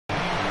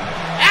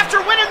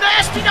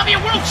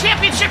SDW World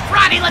Championship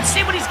Friday. Let's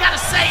see what he's got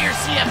to say here,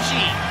 CFG.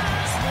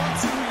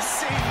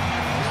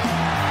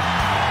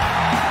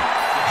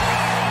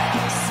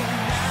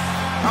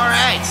 All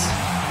right.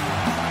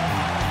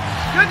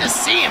 Good to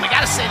see him, I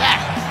got to say that.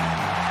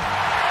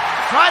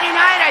 Friday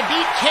night, I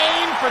beat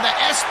Kane for the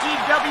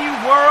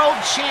SDW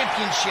World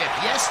Championship.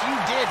 Yes, you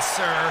did,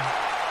 sir.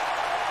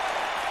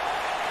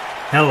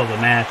 Hell of a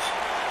match.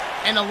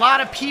 And a lot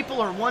of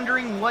people are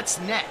wondering what's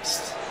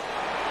next.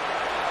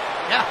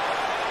 Yeah,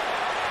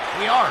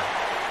 we are.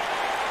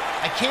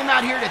 I came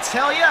out here to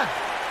tell you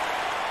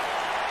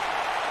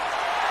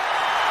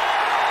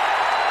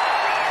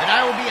that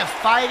I will be a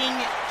fighting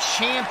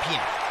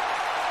champion.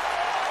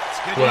 It's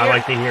good to hear. What I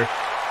like to hear.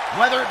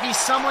 Whether it be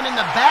someone in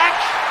the back,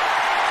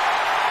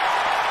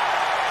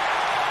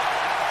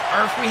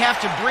 or if we have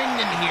to bring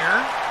them here,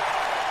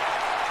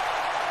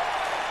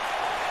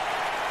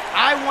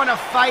 I want to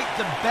fight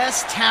the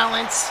best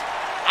talents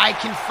I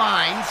can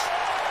find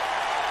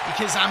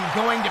because I'm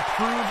going to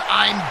prove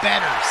I'm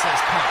better,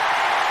 says Punk.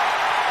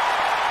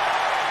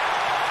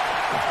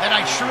 That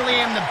I truly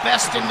am the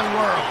best in the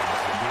world.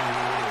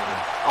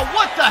 Oh,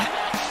 what the?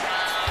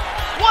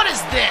 What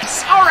is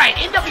this? All right,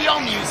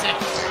 NWO music.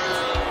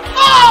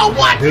 Oh,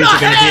 what the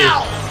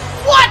hell?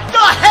 What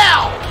the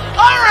hell?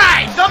 All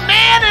right, the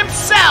man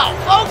himself.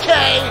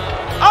 Okay.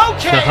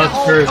 Okay, the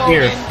Huckster is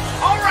here.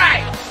 All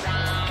right.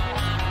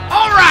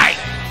 All right.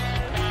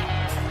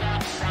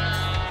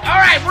 All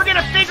right, we're going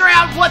to figure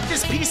out what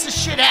this piece of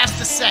shit has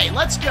to say.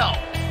 Let's go.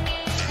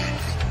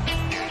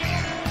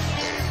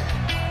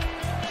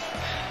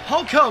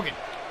 Hulk Hogan.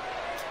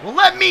 Well,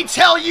 let me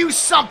tell you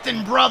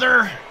something,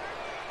 brother.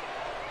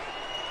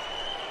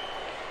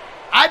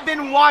 I've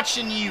been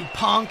watching you,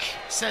 Punk,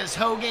 says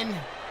Hogan.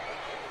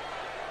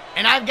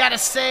 And I've got to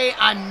say,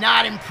 I'm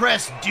not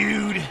impressed,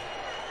 dude.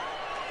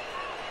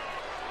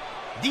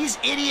 These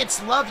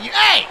idiots love you.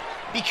 Hey!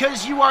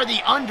 Because you are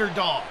the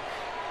underdog.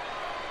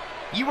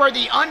 You are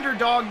the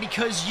underdog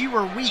because you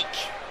are weak.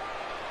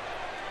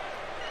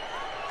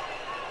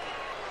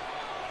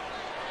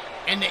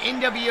 And the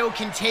NWO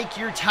can take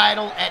your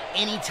title at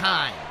any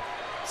time,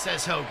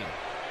 says Hogan.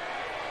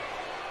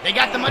 They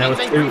got the money in the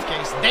bank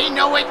briefcase. They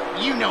know it,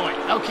 you know it.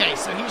 Okay,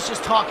 so he's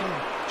just talking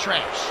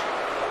trash.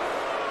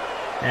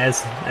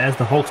 As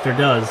the Hulkster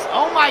does.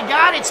 Oh my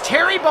God, it's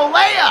Terry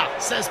Bollea,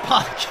 says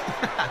Punk.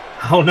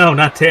 Oh no,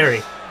 not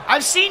Terry.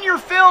 I've seen your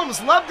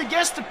films. Love the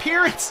guest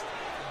appearance.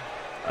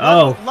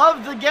 Oh.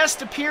 Love the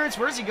guest appearance.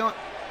 Where's he going?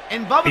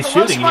 In Bubba He's the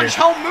Love shooting Sponge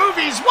here. Home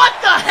Movies. What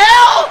the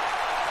hell?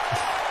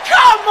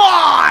 Come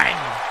on!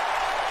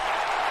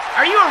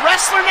 Are you a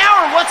wrestler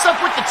now, or what's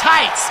up with the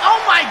tights?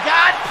 Oh my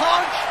God,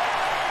 Punk!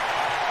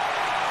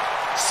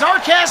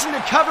 Sarcasm to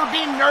cover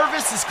being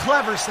nervous is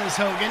clever, says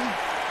Hogan.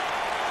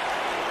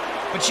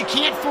 But you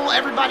can't fool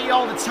everybody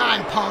all the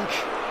time, Punk.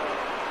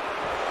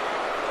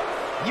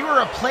 You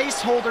are a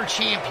placeholder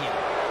champion.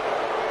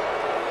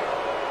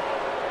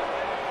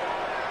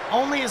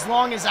 Only as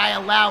long as I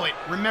allow it.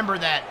 Remember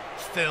that,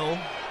 Phil,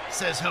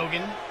 says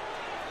Hogan.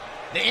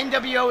 The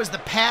NWO is the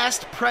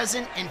past,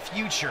 present, and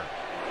future.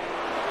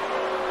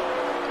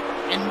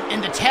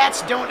 And the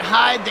tats don't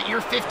hide that your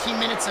 15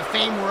 minutes of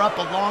fame were up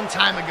a long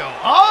time ago.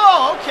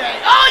 Oh, okay.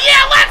 Oh,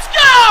 yeah, let's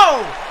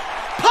go!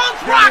 Punk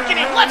rocking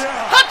it. Let's...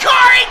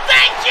 Hikari,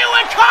 thank you,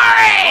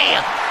 Hikari!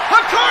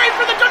 Hikari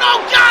for the... Oh,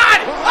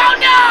 God! Oh,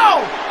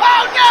 no!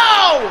 Oh,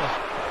 no!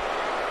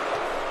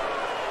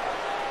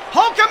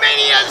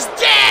 Hulkamania's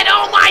dead!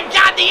 Oh, my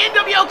God! The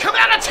NWO come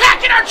out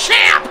attacking our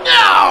champ!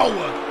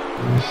 No!